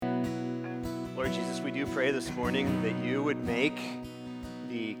Lord Jesus, we do pray this morning that you would make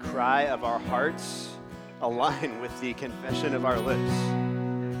the cry of our hearts align with the confession of our lips.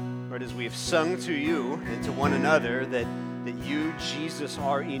 Lord, as we've sung to you and to one another that you, Jesus,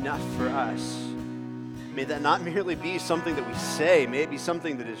 are enough for us, may that not merely be something that we say, may it be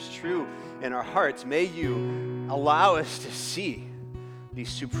something that is true in our hearts. May you allow us to see the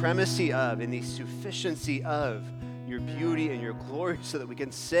supremacy of and the sufficiency of your beauty and your glory so that we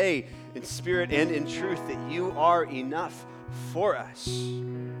can say in spirit and in truth that you are enough for us.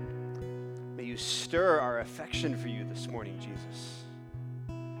 May you stir our affection for you this morning, Jesus,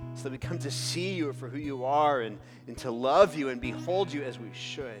 so that we come to see you for who you are and to love you and behold you as we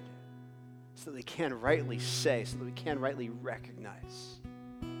should, so that we can rightly say, so that we can rightly recognize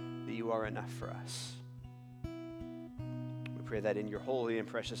that you are enough for us. We pray that in your holy and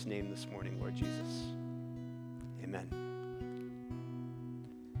precious name this morning, Lord Jesus. Amen.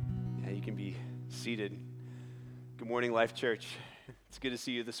 Yeah, you can be seated. Good morning, Life Church. It's good to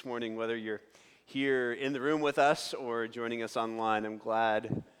see you this morning, whether you're here in the room with us or joining us online. I'm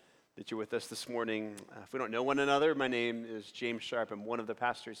glad that you're with us this morning. If we don't know one another, my name is James Sharp. I'm one of the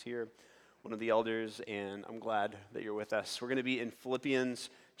pastors here, one of the elders, and I'm glad that you're with us. We're going to be in Philippians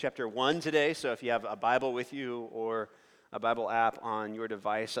chapter 1 today, so if you have a Bible with you or a Bible app on your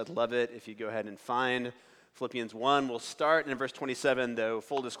device, I'd love it if you go ahead and find Philippians 1. We'll start in verse 27, though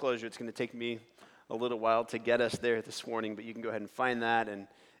full disclosure, it's going to take me a little while to get us there this morning, but you can go ahead and find that and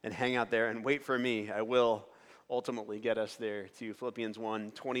hang out there and wait for me. I will ultimately get us there to Philippians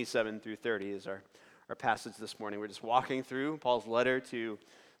 1, 27 through 30 is our passage this morning. We're just walking through Paul's letter to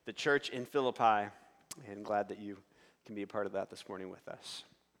the church in Philippi, and glad that you can be a part of that this morning with us.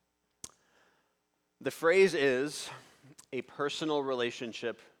 The phrase is a personal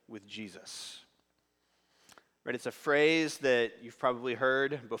relationship with Jesus. Right, it's a phrase that you've probably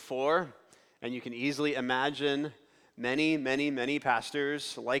heard before, and you can easily imagine many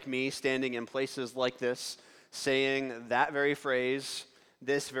pastors like me standing in places like this, saying that very phrase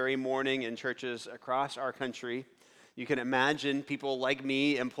this very morning in churches across our country. You can imagine people like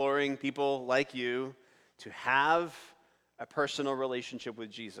me imploring people like you to have a personal relationship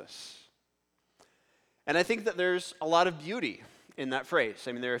with Jesus. And I think that there's a lot of beauty in that phrase.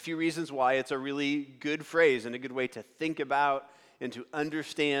 I mean, there are a few reasons why it's a really good phrase and a good way to think about and to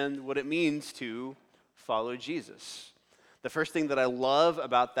understand what it means to follow Jesus. The first thing that I love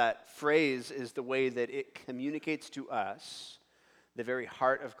about that phrase is the way that it communicates to us the very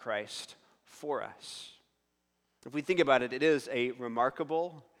heart of Christ for us. If we think about it, it is a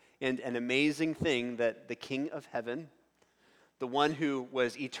remarkable and an amazing thing that the King of Heaven, the one who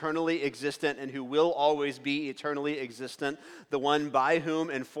was eternally existent and who will always be eternally existent, the one by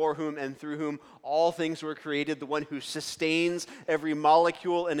whom and for whom and through whom all things were created, the one who sustains every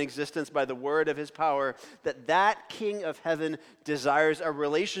molecule in existence by the word of his power, that King of Heaven desires a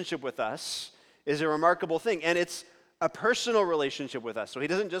relationship with us is a remarkable thing. And it's a personal relationship with us. So he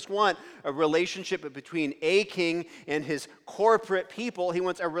doesn't just want a relationship between a king and his corporate people. He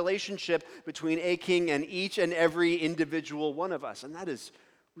wants a relationship between a king and each and every individual one of us. And that is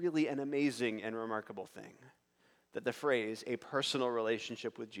really an amazing and remarkable thing that the phrase, a personal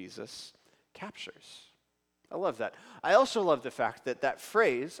relationship with Jesus, captures. I love that. I also love the fact that that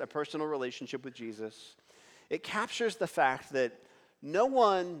phrase, a personal relationship with Jesus, it captures the fact that no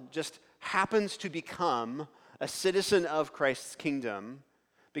one just happens to become a citizen of Christ's kingdom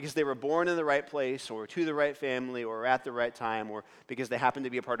because they were born in the right place or to the right family or at the right time or because they happen to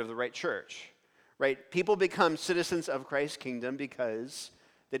be a part of the right church, right? People become citizens of Christ's kingdom because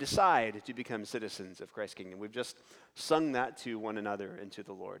they decide to become citizens of Christ's kingdom. We've just sung that to one another and to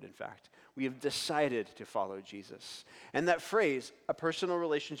the Lord, in fact. We have decided to follow Jesus. And that phrase, a personal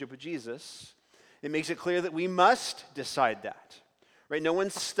relationship with Jesus, it makes it clear that we must decide that, right? No one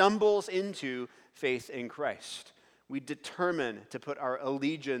stumbles into faith in Christ. We determine to put our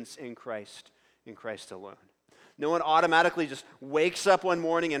allegiance in Christ alone. No one automatically just wakes up one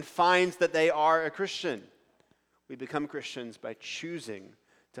morning and finds that they are a Christian. We become Christians by choosing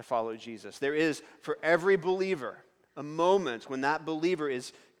to follow Jesus. There is, for every believer, a moment when that believer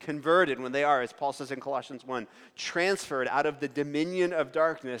is converted, when they are, as Paul says in Colossians 1, transferred out of the dominion of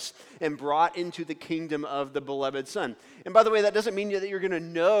darkness and brought into the kingdom of the beloved Son. And by the way, that doesn't mean that you're going to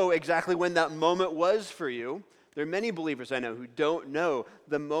know exactly when that moment was for you. There are many believers I know who don't know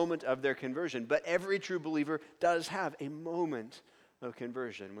the moment of their conversion, but every true believer does have a moment of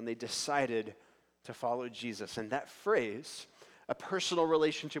conversion when they decided to follow Jesus. And that phrase, a personal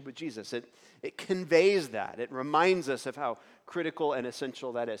relationship with Jesus, it conveys that. It reminds us of how critical and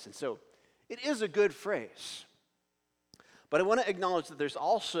essential that is. And so it is a good phrase. But I want to acknowledge that there's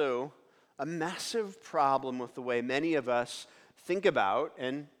also a massive problem with the way many of us think about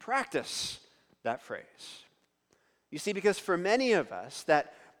and practice that phrase. You see, because for many of us,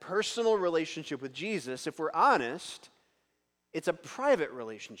 that personal relationship with Jesus, if we're honest, it's a private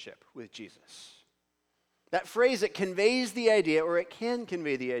relationship with Jesus. That phrase, it conveys the idea, or it can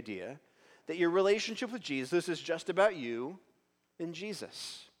convey the idea, that your relationship with Jesus is just about you and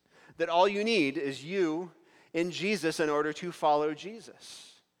Jesus. That all you need is you and Jesus in order to follow Jesus.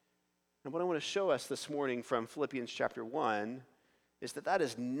 And what I want to show us this morning from Philippians chapter 1 is that that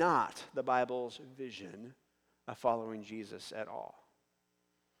is not the Bible's vision of following Jesus at all.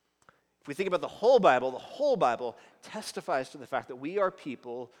 If we think about the whole Bible testifies to the fact that we are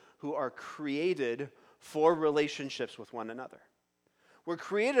people who are created for relationships with one another. We're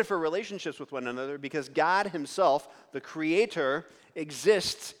created for relationships with one another because God himself, the Creator,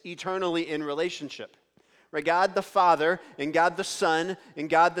 exists eternally in relationship. Right? God the Father and God the Son and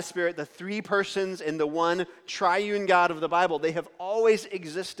God the Spirit, the three persons in the one triune God of the Bible, they have always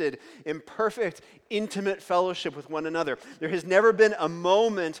existed in perfect, intimate fellowship with one another. There has never been a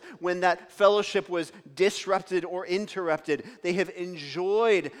moment when that fellowship was disrupted or interrupted. They have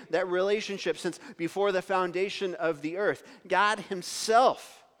enjoyed that relationship since before the foundation of the earth. God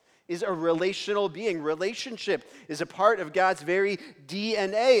himself is a relational being. Relationship is a part of God's very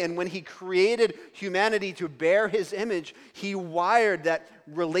DNA. And when he created humanity to bear his image, he wired that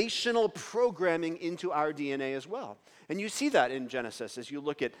relational programming into our DNA as well. And you see that in Genesis as you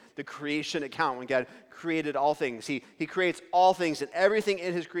look at the creation account when God created all things. He creates all things, and everything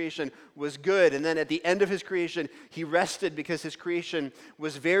in his creation was good. And then at the end of his creation, he rested because his creation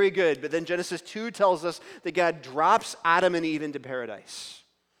was very good. But then Genesis 2 tells us that God drops Adam and Eve into paradise.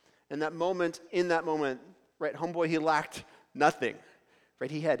 In that moment, right, homeboy, he lacked nothing,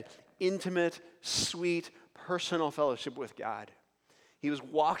 right? He had intimate, sweet, personal fellowship with God. He was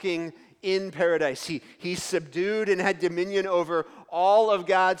walking in paradise. He subdued and had dominion over all of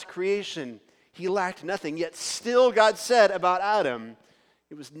God's creation. He lacked nothing, yet still God said about Adam,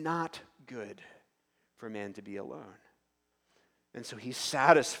 it was not good for man to be alone. And so he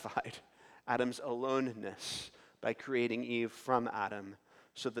satisfied Adam's aloneness by creating Eve from Adam,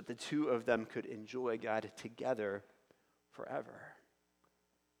 so that the two of them could enjoy God together forever.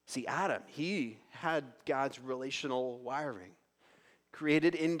 See, Adam, he had God's relational wiring.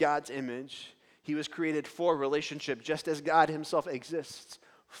 Created in God's image, he was created for relationship, just as God himself exists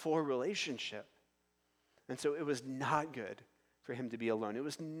for relationship. And so it was not good for him to be alone. It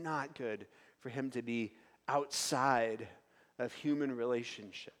was not good for him to be outside of human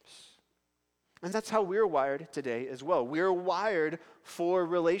relationships. And that's how we're wired today as well. We're wired for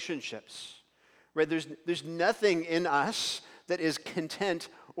relationships, right? There's nothing in us that is content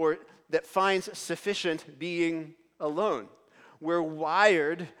or that finds sufficient being alone. We're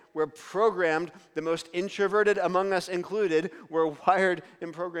wired, we're programmed, the most introverted among us included, we're wired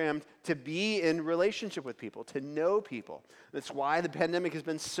and programmed to be in relationship with people, to know people. That's why the pandemic has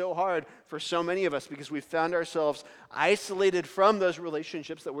been so hard for so many of us, because we've found ourselves isolated from those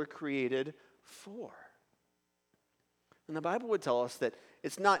relationships that were created for. And the Bible would tell us that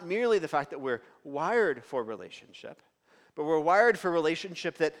it's not merely the fact that we're wired for relationship, but we're wired for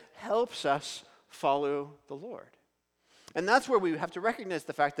relationship that helps us follow the Lord. And that's where we have to recognize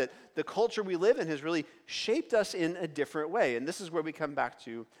the fact that the culture we live in has really shaped us in a different way. And this is where we come back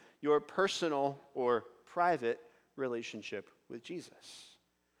to your personal or private relationship with Jesus.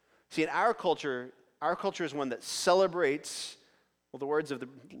 See, in our culture is one that celebrates, well, the words of the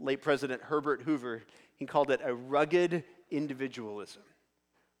late President Herbert Hoover, he called it a rugged individualism,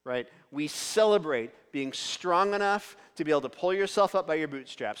 right? We celebrate being strong enough to be able to pull yourself up by your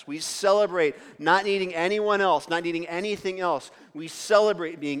bootstraps. We celebrate not needing anyone else, not needing anything else. We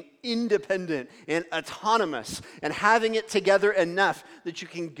celebrate being independent and autonomous and having it together enough that you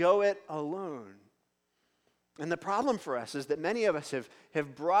can go it alone. And the problem for us is that many of us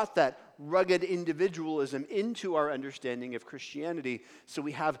have brought that rugged individualism into our understanding of Christianity. So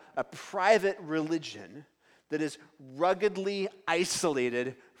we have a private religion that is ruggedly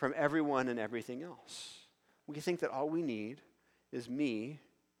isolated from everyone and everything else. We think that all we need is me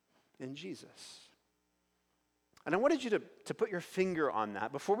and Jesus. And I wanted you to put your finger on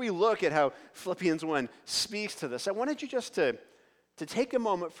that. Before we look at how Philippians 1 speaks to this, I wanted you just to take a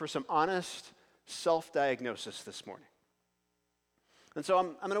moment for some honest self-diagnosis this morning. And so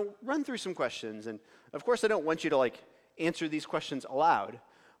I'm going to run through some questions. And of course, I don't want you to answer these questions aloud,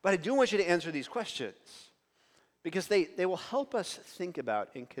 but I do want you to answer these questions because they will help us think about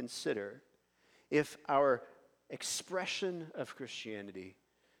and consider if our expression of Christianity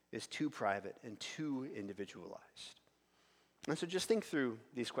is too private and too individualized. And so just think through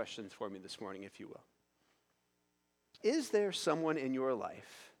these questions for me this morning, if you will. Is there someone in your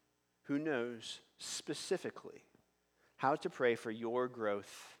life who knows specifically how to pray for your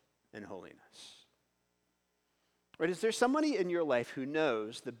growth and holiness? Right? Is there somebody in your life who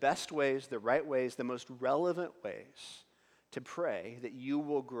knows the best ways, the right ways, the most relevant ways to pray that you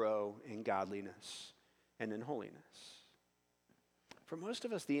will grow in godliness and in holiness? For most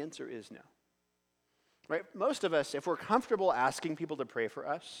of us, the answer is no. Right? Most of us, if we're comfortable asking people to pray for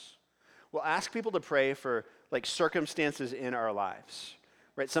us, we'll ask people to pray for like circumstances in our lives.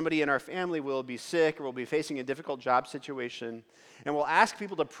 Right? Somebody in our family will be sick or will be facing a difficult job situation, and we'll ask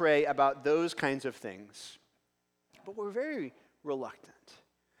people to pray about those kinds of things. But we're very reluctant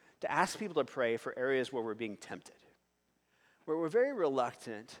to ask people to pray for areas where we're being tempted, where we're very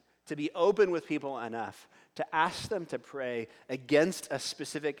reluctant to be open with people enough to ask them to pray against a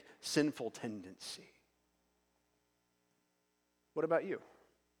specific sinful tendency. What about you?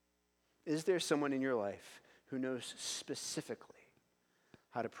 Is there someone in your life who knows specifically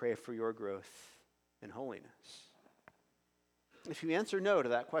how to pray for your growth and holiness? If you answer no to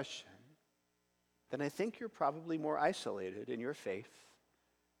that question, then I think you're probably more isolated in your faith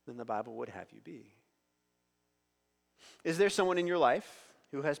than the Bible would have you be. Is there someone in your life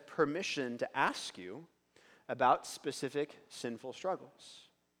who has permission to ask you about specific sinful struggles?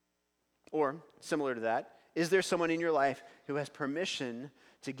 Or, similar to that, is there someone in your life who has permission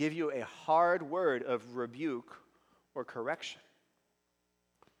to give you a hard word of rebuke or correction?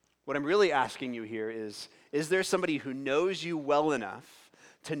 What I'm really asking you here is there somebody who knows you well enough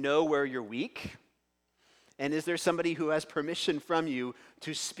to know where you're weak? And is there somebody who has permission from you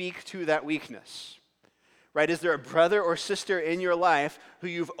to speak to that weakness? Right? Is there a brother or sister in your life who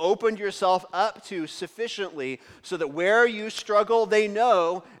you've opened yourself up to sufficiently so that where you struggle, they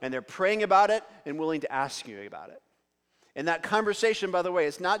know, and they're praying about it and willing to ask you about it? And that conversation, by the way,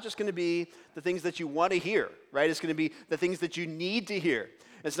 it's not just going to be the things that you want to hear, right? It's going to be the things that you need to hear.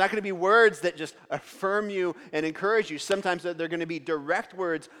 It's not going to be words that just affirm you and encourage you. Sometimes they're going to be direct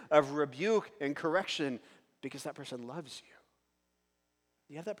words of rebuke and correction because that person loves you.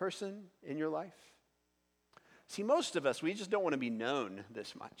 Do you have that person in your life? See, most of us, we just don't want to be known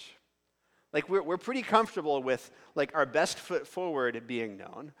this much. Like, we're pretty comfortable with, like, our best foot forward being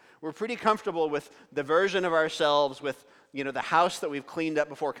known. We're pretty comfortable with the version of ourselves, with, the house that we've cleaned up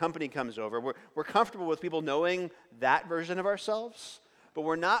before company comes over. We're comfortable with people knowing that version of ourselves, but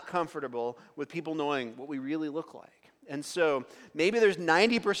we're not comfortable with people knowing what we really look like. And so maybe there's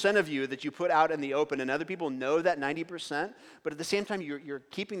 90% of you that you put out in the open, and other people know that 90%, but at the same time, you're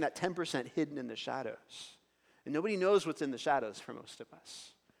keeping that 10% hidden in the shadows. And nobody knows what's in the shadows for most of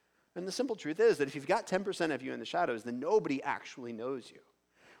us. And the simple truth is that if you've got 10% of you in the shadows, then nobody actually knows you.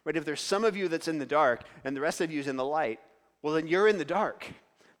 Right? If there's some of you that's in the dark and the rest of you is in the light, well, then you're in the dark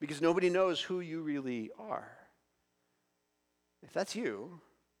because nobody knows who you really are. If that's you,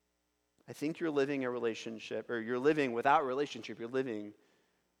 I think you're living a relationship, or you're living without relationship. You're living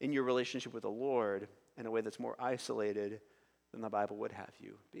in your relationship with the Lord in a way that's more isolated than the Bible would have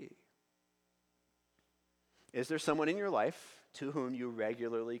you be. Is there someone in your life to whom you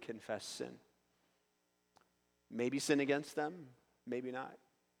regularly confess sin? Maybe sin against them, maybe not.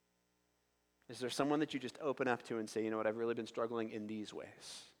 Is there someone that you just open up to and say, you know what, I've really been struggling in these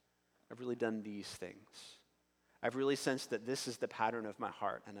ways. I've really done these things. I've really sensed that this is the pattern of my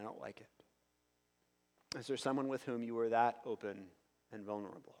heart and I don't like it. Is there someone with whom you are that open and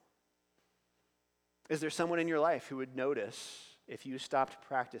vulnerable? Is there someone in your life who would notice if you stopped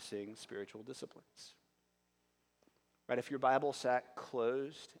practicing spiritual disciplines? Right, if your Bible sat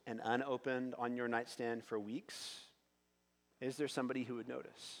closed and unopened on your nightstand for weeks, is there somebody who would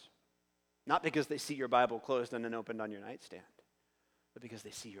notice? Not because they see your Bible closed and unopened on your nightstand, but because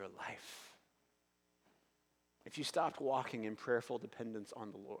they see your life. If you stopped walking in prayerful dependence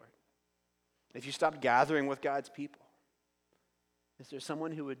on the Lord, if you stopped gathering with God's people, is there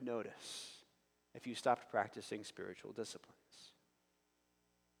someone who would notice if you stopped practicing spiritual disciplines?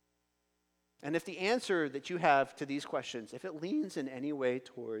 And if the answer that you have to these questions, if it leans in any way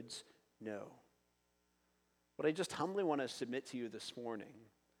towards no, what I just humbly want to submit to you this morning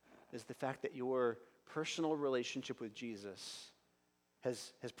is the fact that your personal relationship with Jesus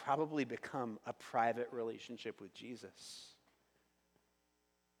has probably become a private relationship with Jesus.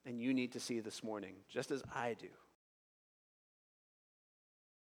 And you need to see this morning, just as I do,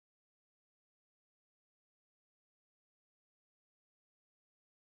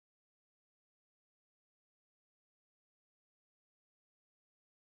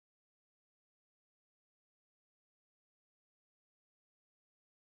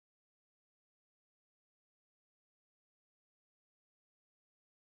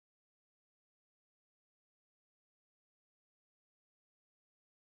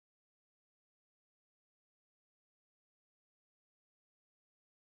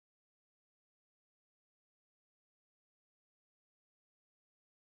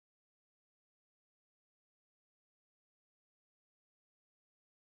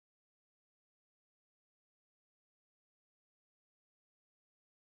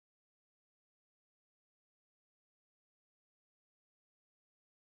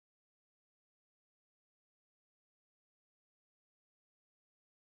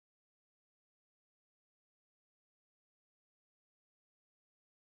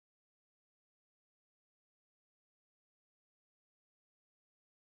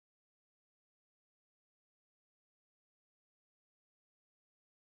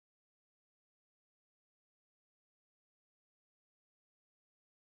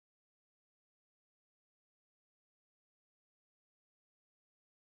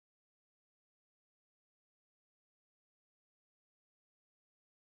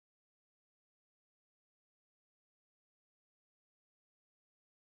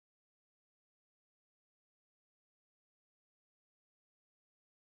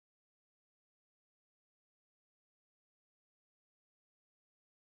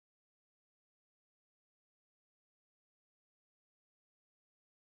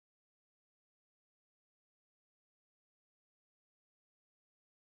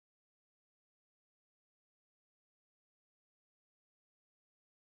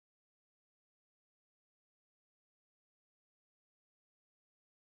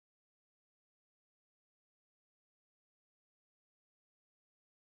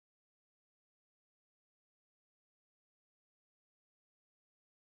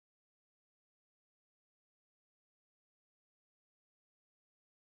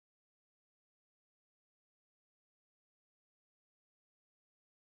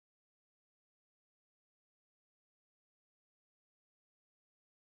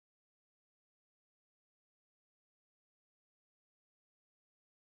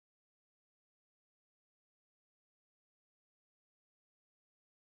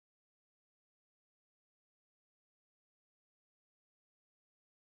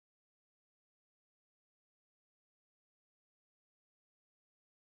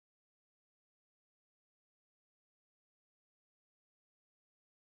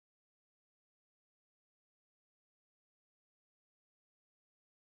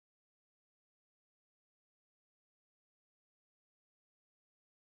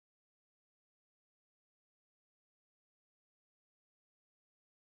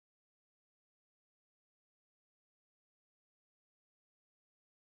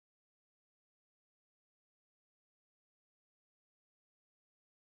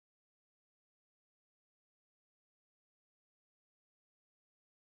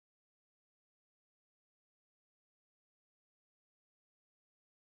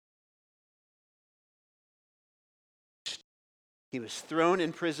 He was thrown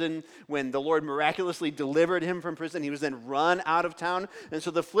in prison. When the Lord miraculously delivered him from prison, he was then run out of town. And so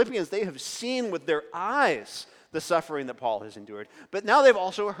the Philippians, they have seen with their eyes the suffering that Paul has endured. But now they've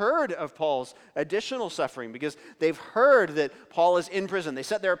also heard of Paul's additional suffering because they've heard that Paul is in prison. They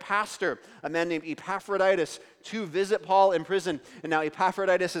sent their pastor, a man named Epaphroditus, to visit Paul in prison. And now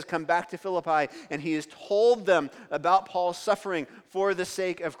Epaphroditus has come back to Philippi, and he has told them about Paul's suffering for the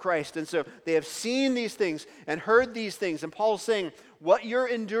sake of Christ. And so they have seen these things and heard these things. And Paul's saying, what you're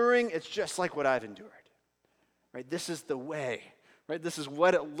enduring, it's just like what I've endured. Right? This is the way. Right? This is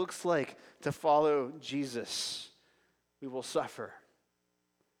what it looks like to follow Jesus. We will suffer.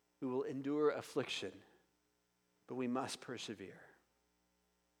 We will endure affliction, but we must persevere.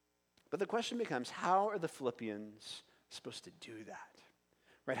 But the question becomes, how are the Philippians supposed to do that?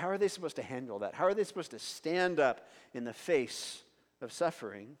 Right? How are they supposed to handle that? How are they supposed to stand up in the face of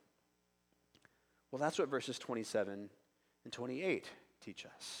suffering? Well, that's what verses 27 and 28 teach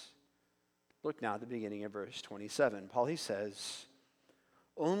us. Look now at the beginning of verse 27. Paul, he says,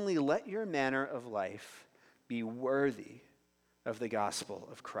 only let your manner of life be worthy of the gospel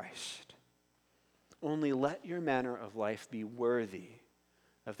of Christ. Only let your manner of life be worthy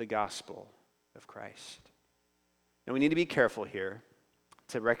of the gospel of Christ. Now we need to be careful here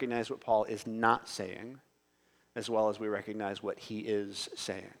to recognize what Paul is not saying, as well as we recognize what he is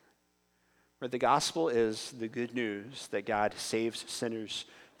saying. Where the gospel is the good news that God saves sinners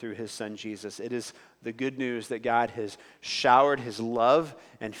through his son Jesus. It is the good news that God has showered his love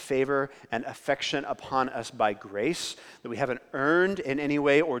and favor and affection upon us by grace, that we haven't earned in any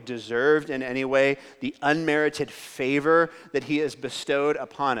way or deserved in any way the unmerited favor that he has bestowed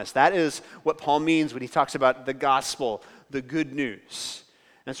upon us. That is what Paul means when he talks about the gospel, the good news.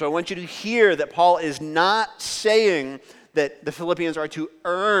 And so I want you to hear that Paul is not saying that the Philippians are to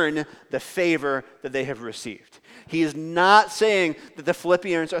earn the favor that they have received. He is not saying that the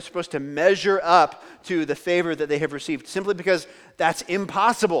Philippians are supposed to measure up to the favor that they have received, simply because that's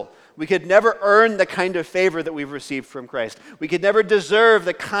impossible. We could never earn the kind of favor that we've received from Christ. We could never deserve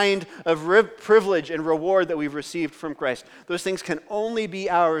the kind of privilege and reward that we've received from Christ. Those things can only be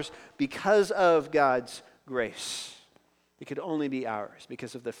ours because of God's grace. It could only be ours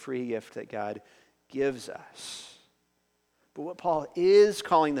because of the free gift that God gives us. But what Paul is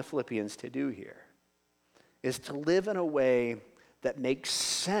calling the Philippians to do here is to live in a way that makes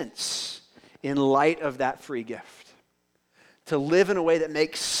sense in light of that free gift. To live in a way that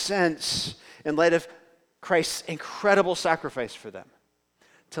makes sense in light of Christ's incredible sacrifice for them.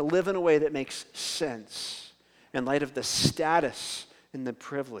 To live in a way that makes sense in light of the status and the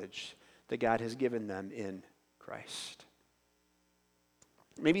privilege that God has given them in Christ.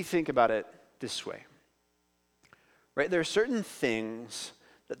 Maybe think about it this way. Right? There are certain things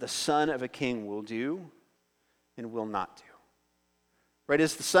that the son of a king will do and will not do. Right?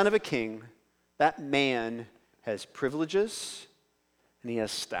 As the son of a king, that man has privileges and he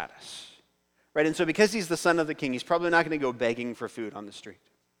has status. Right? And so because he's the son of the king, he's probably not going to go begging for food on the street.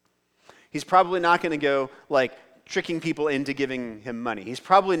 He's probably not going to go tricking people into giving him money. He's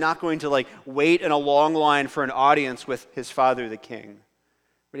probably not going to wait in a long line for an audience with his father, the king.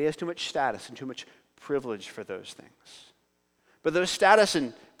 But he has too much status and too much privilege for those things. But those status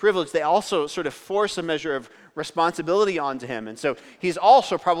and privilege, they also sort of force a measure of responsibility onto him. And so he's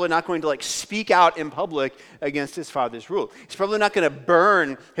also probably not going to speak out in public against his father's rule. He's probably not going to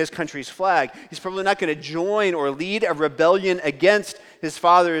burn his country's flag. He's probably not going to join or lead a rebellion against his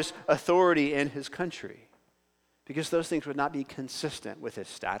father's authority in his country, because those things would not be consistent with his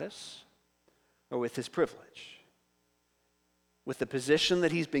status or with his privilege, with the position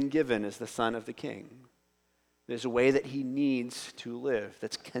that he's been given as the son of the king. There's a way that he needs to live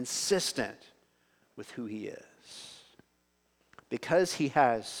that's consistent with who he is. Because he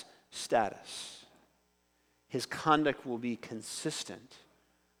has status, his conduct will be consistent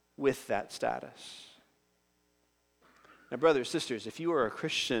with that status. Now, brothers, sisters, if you are a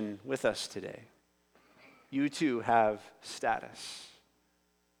Christian with us today, you too have status.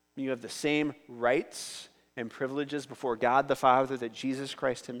 You have the same rights and privileges before God the Father that Jesus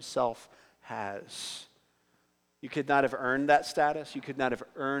Christ himself has. You could not have earned that status. You could not have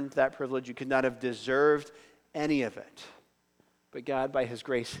earned that privilege. You could not have deserved any of it. But God, by his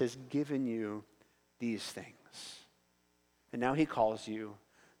grace, has given you these things. And now he calls you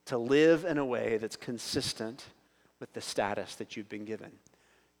to live in a way that's consistent with the status that you've been given.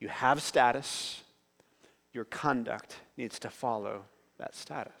 You have status. Your conduct needs to follow that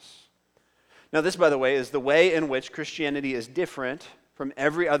status. Now, this, by the way, is the way in which Christianity is different from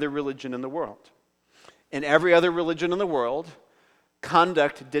every other religion in the world. In every other religion in the world,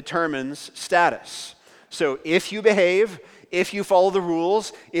 conduct determines status. So if you behave, if you follow the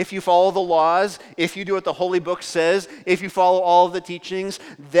rules, if you follow the laws, if you do what the Holy Book says, if you follow all of the teachings,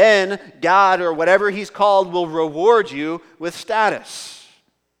 then God, or whatever he's called, will reward you with status.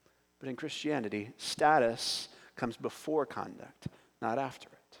 But in Christianity, status comes before conduct, not after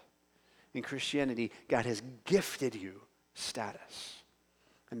it. In Christianity, God has gifted you status.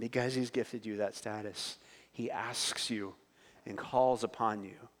 And because he's gifted you that status, he asks you and calls upon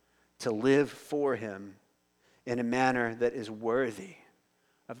you to live for him in a manner that is worthy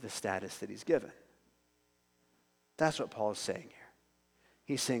of the status that he's given. That's what Paul is saying here.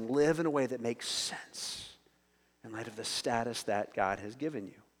 He's saying live in a way that makes sense in light of the status that God has given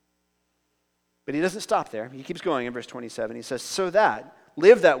you. But he doesn't stop there. He keeps going in verse 27. He says, so that,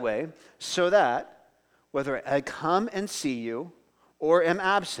 live that way, so that whether I come and see you or am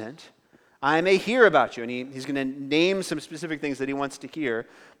absent, I may hear about you. And he's going to name some specific things that he wants to hear.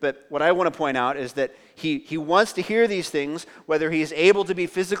 But what I want to point out is that he wants to hear these things whether he is able to be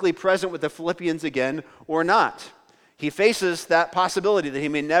physically present with the Philippians again or not. He faces that possibility that he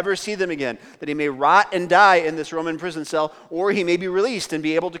may never see them again, that he may rot and die in this Roman prison cell, or he may be released and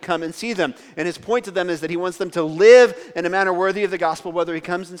be able to come and see them. And his point to them is that he wants them to live in a manner worthy of the gospel, whether he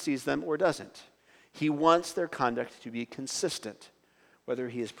comes and sees them or doesn't. He wants their conduct to be consistent, whether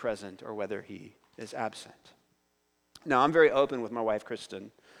he is present or whether he is absent. Now, I'm very open with my wife, Kristen,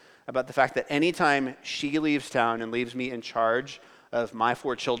 about the fact that anytime she leaves town and leaves me in charge of my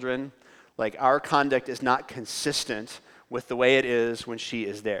 4 children, like our conduct is not consistent with the way it is when she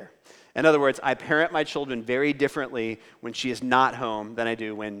is there. In other words, I parent my children very differently when she is not home than I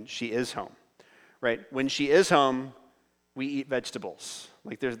do when she is home, right? When she is home, we eat vegetables.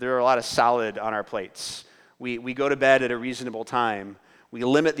 Like there are a lot of salad on our plates. We go to bed at a reasonable time. We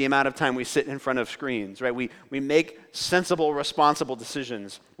limit the amount of time we sit in front of screens, right? We make sensible, responsible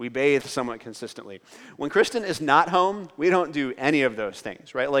decisions. We bathe somewhat consistently. When Kristen is not home, we don't do any of those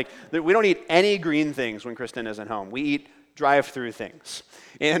things, right? Like, we don't eat any green things when Kristen isn't home. We eat drive-through things.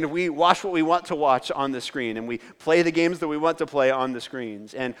 And we watch what we want to watch on the screen, and we play the games that we want to play on the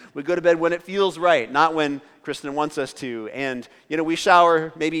screens. And we go to bed when it feels right, not when Kristen wants us to. And, we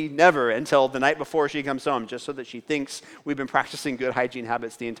shower maybe never until the night before she comes home, just so that she thinks we've been practicing good hygiene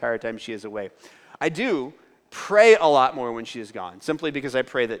habits the entire time she is away. I do pray a lot more when she is gone, simply because I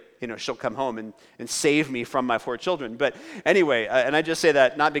pray that, she'll come home and save me from my 4 children. But anyway, and I just say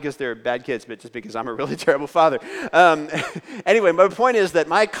that not because they're bad kids, but just because I'm a really terrible father. Anyway, my point is that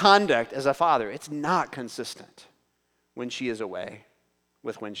my conduct as a father, it's not consistent when she is away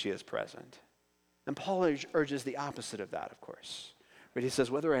with when she is present. And Paul urges the opposite of that, of course. But he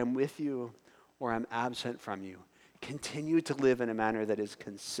says, whether I'm with you or I'm absent from you, continue to live in a manner that is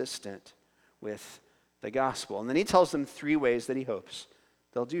consistent with the gospel. And then he tells them 3 ways that he hopes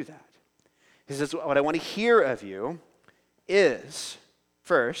they'll do that. He says, what I want to hear of you is,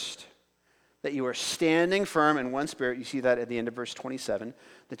 first, that you are standing firm in one spirit. You see that at the end of verse 27,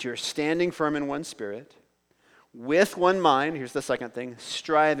 that you're standing firm in one spirit, with one mind. Here's the second thing,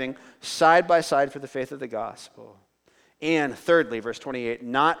 striving side by side for the faith of the gospel. And thirdly, verse 28,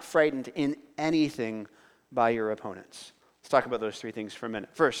 not frightened in anything by your opponents. Let's talk about those 3 things for a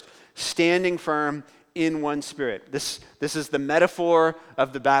minute. First, standing firm in one spirit. This is the metaphor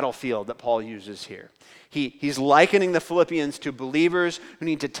of the battlefield that Paul uses here. He's likening the Philippians to believers who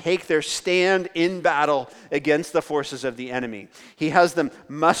need to take their stand in battle against the forces of the enemy. He has them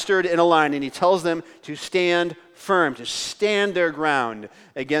mustered in a line, and he tells them to stand firm, to stand their ground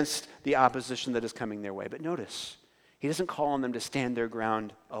against the opposition that is coming their way. But notice, he doesn't call on them to stand their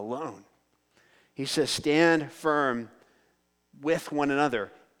ground alone. He says, stand firm with one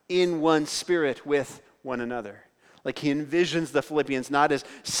another, in one spirit with one another. Like he envisions the Philippians not as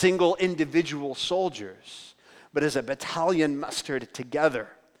single individual soldiers, but as a battalion mustered together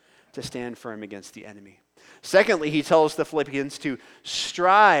to stand firm against the enemy. Secondly, he tells the Philippians to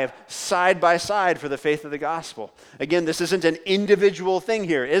strive side by side for the faith of the gospel. Again, this isn't an individual thing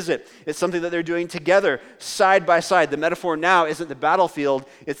here, is it? It's something that they're doing together, side by side. The metaphor now isn't the battlefield,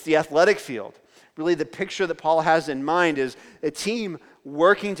 it's the athletic field. Really, the picture that Paul has in mind is a team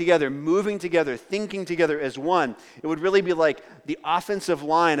working together, moving together, thinking together as one. It would really be like the offensive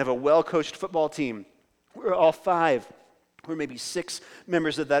line of a well-coached football team, where all 5 or maybe 6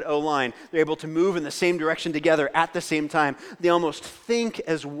 members of that O-line, they're able to move in the same direction together at the same time. They almost think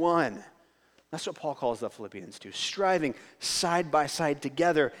as one. That's what Paul calls the Philippians to, striving side by side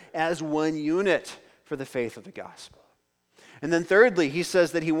together as one unit for the faith of the gospel. And then thirdly, he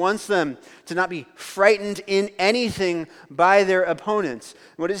says that he wants them to not be frightened in anything by their opponents.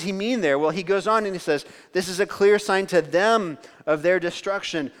 What does he mean there? Well, he goes on and he says, this is a clear sign to them of their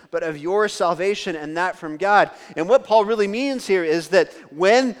destruction, but of your salvation, and that from God. And what Paul really means here is that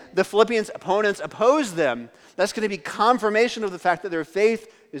when the Philippians' opponents oppose them, that's going to be confirmation of the fact that their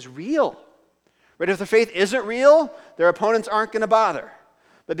faith is real. Right? If their faith isn't real, their opponents aren't going to bother.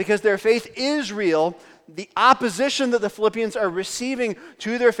 But because their faith is real, the opposition that the Philippians are receiving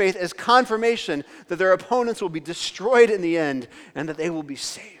to their faith is confirmation that their opponents will be destroyed in the end and that they will be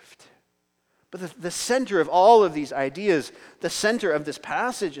saved. But the center of all of these ideas, the center of this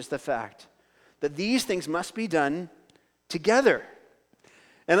passage is the fact that these things must be done together.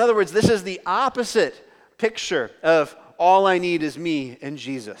 In other words, this is the opposite picture of all I need is me and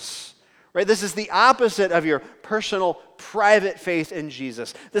Jesus. Right? This is the opposite of your personal, private faith in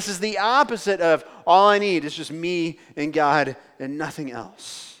Jesus. This is the opposite of all I need is just me and God and nothing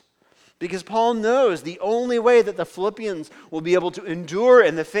else. Because Paul knows the only way that the Philippians will be able to endure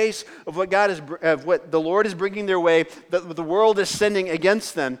in the face of what the Lord is bringing their way, that the world is sending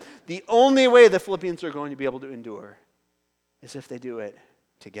against them, the only way the Philippians are going to be able to endure is if they do it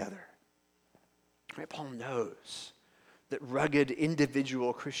together. Right? Paul knows that rugged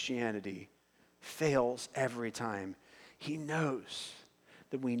individual Christianity fails every time. He knows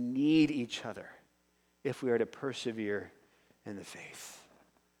that we need each other if we are to persevere in the faith.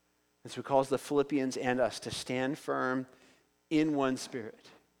 And so he calls the Philippians and us to stand firm in one spirit.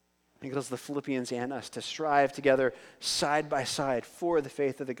 He calls the Philippians and us to strive together side by side for the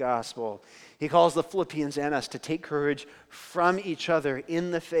faith of the gospel. He calls the Philippians and us to take courage from each other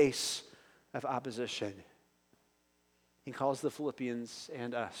in the face of opposition. He calls the Philippians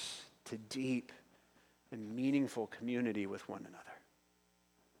and us to deep and meaningful community with one another.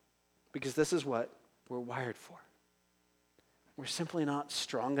 Because this is what we're wired for. We're simply not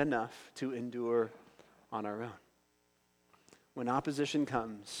strong enough to endure on our own. When opposition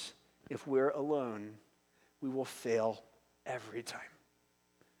comes, if we're alone, we will fail every time.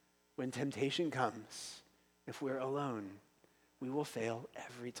 When temptation comes, if we're alone, we will fail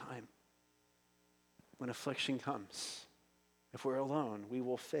every time. When affliction comes, if we're alone, we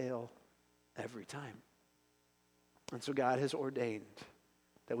will fail every time. And so God has ordained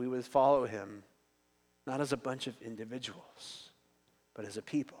that we would follow him, not as a bunch of individuals, but as a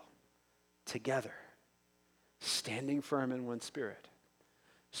people, together, standing firm in one spirit,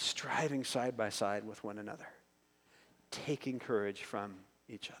 striving side by side with one another, taking courage from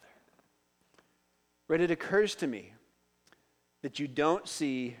each other. Right, it occurs to me that you don't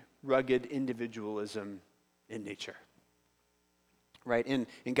see rugged individualism in nature. Right?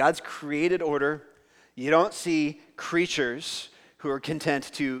 In God's created order, you don't see creatures who are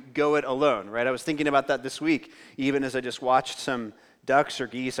content to go it alone, right? I was thinking about that this week, even as I just watched some ducks or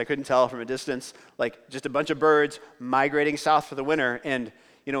geese, I couldn't tell from a distance, like just a bunch of birds migrating south for the winter. And,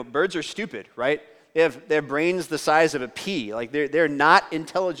 birds are stupid, right? They have brains the size of a pea. Like they're not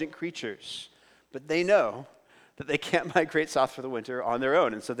intelligent creatures, but they know that they can't migrate south for the winter on their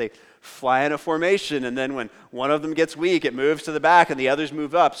own. And so they fly in a formation, and then when one of them gets weak, it moves to the back and the others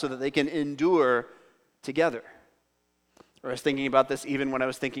move up so that they can endure together. Or I was thinking about this even when I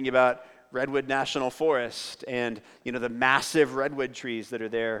was thinking about Redwood National Forest and, the massive redwood trees that are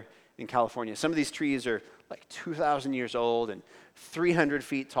there in California. Some of these trees are like 2,000 years old and 300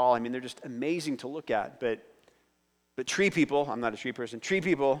 feet tall. I mean, they're just amazing to look at. But tree people, I'm not a tree person, tree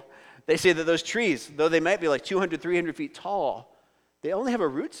people, they say that those trees, though they might be like 200, 300 feet tall, they only have a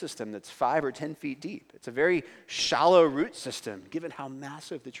root system that's 5 or 10 feet deep. It's a very shallow root system, given how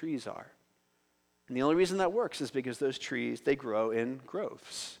massive the trees are. And the only reason that works is because those trees, they grow in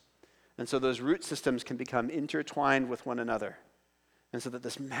groves. And so those root systems can become intertwined with one another. And so that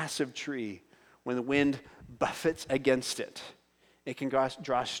this massive tree, when the wind buffets against it, it can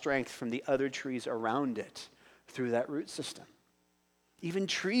draw strength from the other trees around it through that root system. Even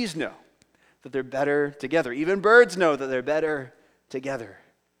trees know that they're better together. Even birds know that they're better together.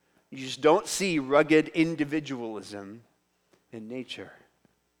 You just don't see rugged individualism in nature.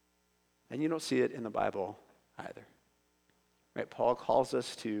 And you don't see it in the Bible either. Right? Paul calls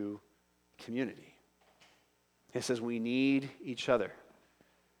us to community. He says we need each other.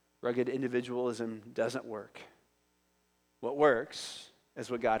 Rugged individualism doesn't work. What works is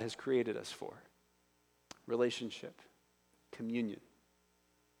what God has created us for. Relationship, communion.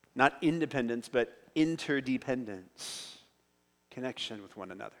 Not independence, but interdependence. Connection with one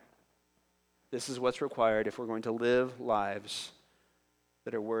another. This is what's required if we're going to live lives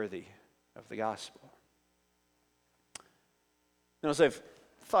that are worthy of the gospel. Now, as I've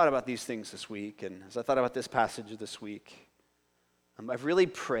thought about these things this week, and as I thought about this passage this week, I've really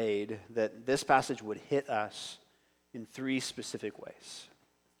prayed that this passage would hit us in three specific ways.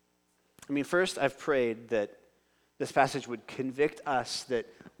 First, I've prayed that this passage would convict us that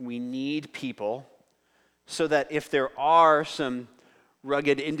we need people so that if there are some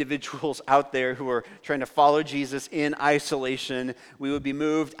rugged individuals out there who are trying to follow Jesus in isolation, we would be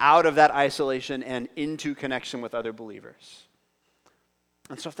moved out of that isolation and into connection with other believers.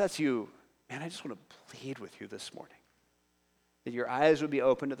 And so if that's you, man, I just want to plead with you this morning that your eyes would be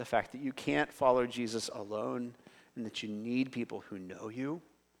open to the fact that you can't follow Jesus alone and that you need people who know you,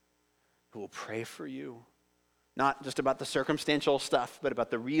 who will pray for you, not just about the circumstantial stuff, but about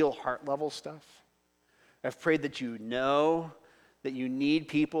the real heart level stuff. I've prayed that you know that you need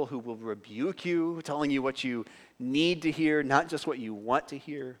people who will rebuke you, telling you what you need to hear, not just what you want to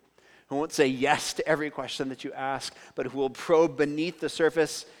hear, who won't say yes to every question that you ask, but who will probe beneath the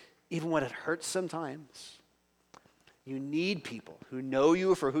surface, even when it hurts sometimes. You need people who know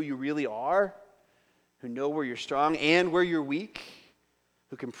you for who you really are, who know where you're strong and where you're weak,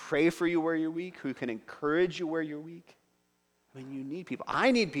 who can pray for you where you're weak, who can encourage you where you're weak. You need people.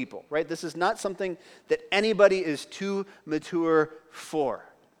 I need people, right? This is not something that anybody is too mature for.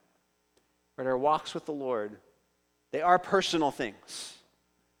 Right? Our walks with the Lord, they are personal things,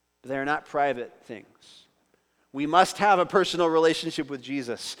 but they are not private things. We must have a personal relationship with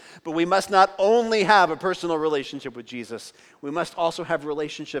Jesus, but we must not only have a personal relationship with Jesus, we must also have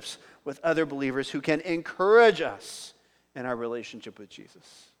relationships with other believers who can encourage us in our relationship with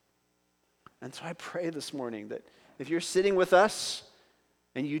Jesus. And so I pray this morning that if you're sitting with us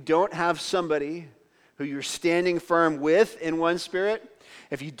and you don't have somebody who you're standing firm with in one spirit,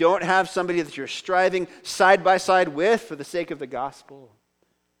 if you don't have somebody that you're striving side by side with for the sake of the gospel,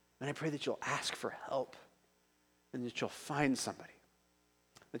 then I pray that you'll ask for help and that you'll find somebody.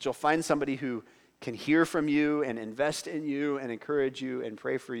 That you'll find somebody who can hear from you and invest in you and encourage you and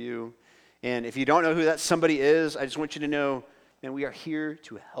pray for you. And if you don't know who that somebody is, I just want you to know that we are here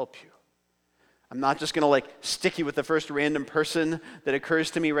to help you. I'm not just going to stick you with the first random person that occurs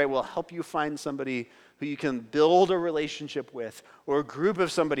to me, right? We'll help you find somebody who you can build a relationship with, or a group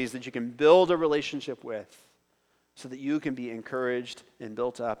of somebodies that you can build a relationship with so that you can be encouraged and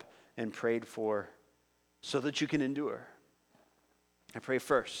built up and prayed for so that you can endure. I pray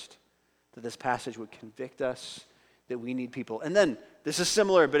first that this passage would convict us that we need people. And then, this is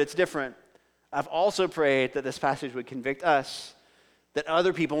similar, but it's different. I've also prayed that this passage would convict us that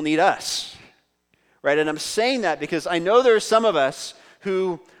other people need us. Right? And I'm saying that because I know there are some of us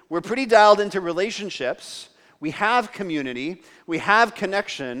who we're pretty dialed into relationships. We have community, we have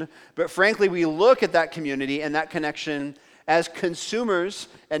connection, but frankly, we look at that community and that connection as consumers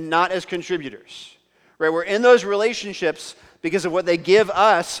and not as contributors. Right? We're in those relationships because of what they give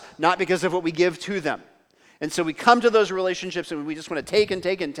us, not because of what we give to them. And so we come to those relationships and we just want to take and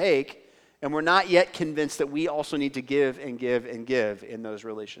take and take, and we're not yet convinced that we also need to give and give and give in those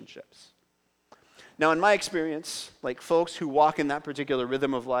relationships. Now, in my experience, folks who walk in that particular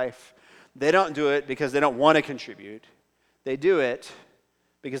rhythm of life, they don't do it because they don't want to contribute. They do it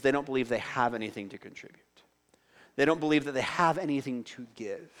because they don't believe they have anything to contribute. They don't believe that they have anything to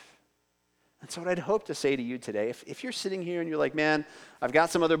give. And so what I'd hope to say to you today, if you're sitting here and you're like, man, I've got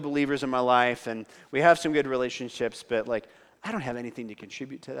some other believers in my life and we have some good relationships, but I don't have anything to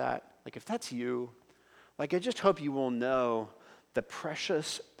contribute to that. If that's you, I just hope you will know the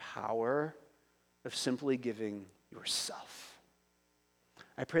precious power of simply giving yourself.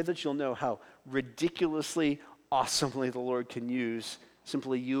 I pray that you'll know how ridiculously, awesomely the Lord can use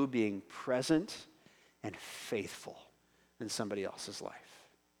simply you being present and faithful in somebody else's life.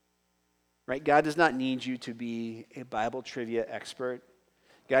 Right? God does not need you to be a Bible trivia expert.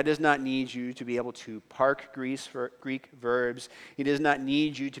 God does not need you to be able to park Greek verbs. He does not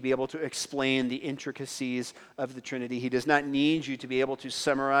need you to be able to explain the intricacies of the Trinity. He does not need you to be able to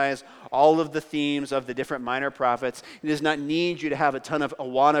summarize all of the themes of the different minor prophets. He does not need you to have a ton of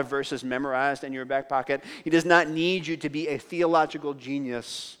Awana verses memorized in your back pocket. He does not need you to be a theological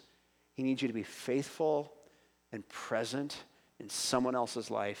genius. He needs you to be faithful and present in someone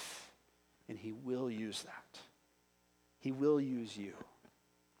else's life, and he will use that. He will use you.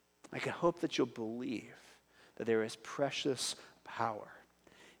 I hope that you'll believe that there is precious power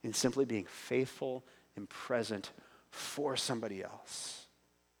in simply being faithful and present for somebody else.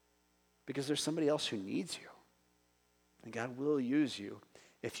 Because there's somebody else who needs you. And God will use you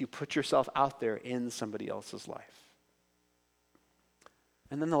if you put yourself out there in somebody else's life.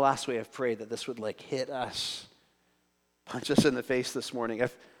 And then the last way I've prayed that this would hit us, punch us in the face this morning.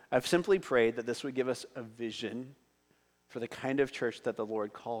 I've simply prayed that this would give us a vision for the kind of church that the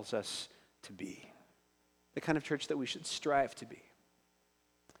Lord calls us to be, the kind of church that we should strive to be.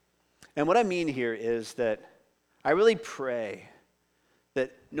 And what I mean here is that I really pray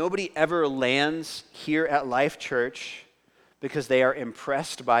that nobody ever lands here at Life Church because they are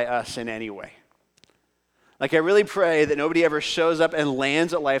impressed by us in any way. Like, I really pray that nobody ever shows up and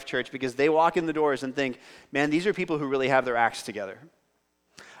lands at Life Church because they walk in the doors and think, man, these are people who really have their acts together.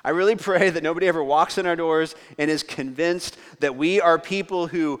 I really pray that nobody ever walks in our doors and is convinced that we are people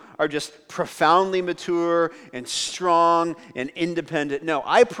who are just profoundly mature and strong and independent. No,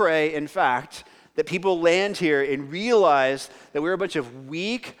 I pray, in fact, that people land here and realize that we're a bunch of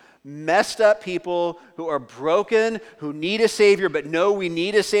weak, messed up people who are broken, who need a Savior, but know we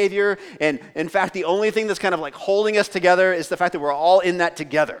need a Savior. And in fact, the only thing that's kind of like holding us together is the fact that we're all in that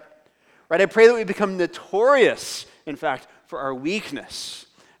together. Right? I pray that we become notorious, in fact, for our weakness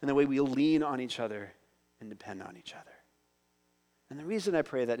and the way we lean on each other and depend on each other. And the reason I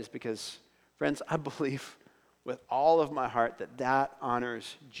pray that is because, friends, I believe with all of my heart that that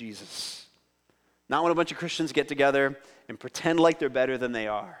honors Jesus. Not when a bunch of Christians get together and pretend like they're better than they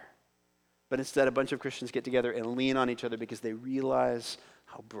are, but instead a bunch of Christians get together and lean on each other because they realize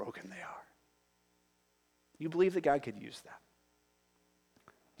how broken they are. Do you believe that God could use that?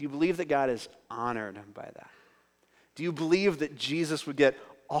 Do you believe that God is honored by that? Do you believe that Jesus would get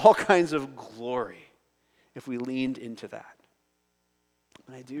all kinds of glory if we leaned into that?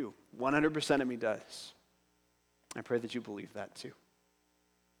 And I do. 100% of me does. I pray that you believe that too.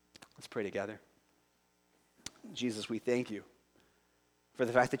 Let's pray together. Jesus, we thank you for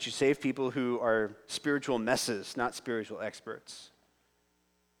the fact that you save people who are spiritual messes, not spiritual experts.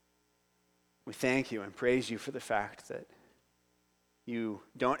 We thank you and praise you for the fact that you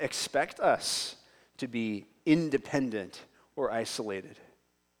don't expect us to be independent or isolated.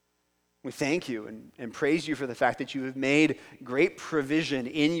 We thank you and praise you for the fact that you have made great provision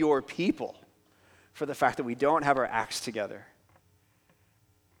in your people for the fact that we don't have our acts together.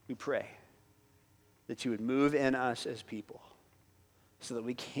 We pray that you would move in us as people so that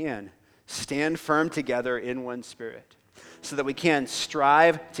we can stand firm together in one spirit, so that we can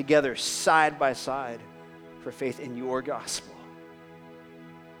strive together side by side for faith in your gospel.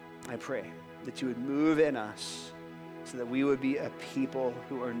 I pray that you would move in us so that we would be a people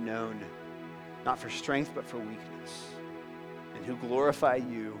who are known not for strength but for weakness, and who glorify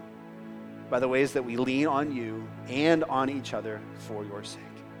you by the ways that we lean on you and on each other for your sake.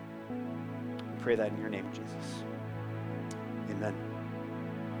 We pray that in your name, Jesus. Amen.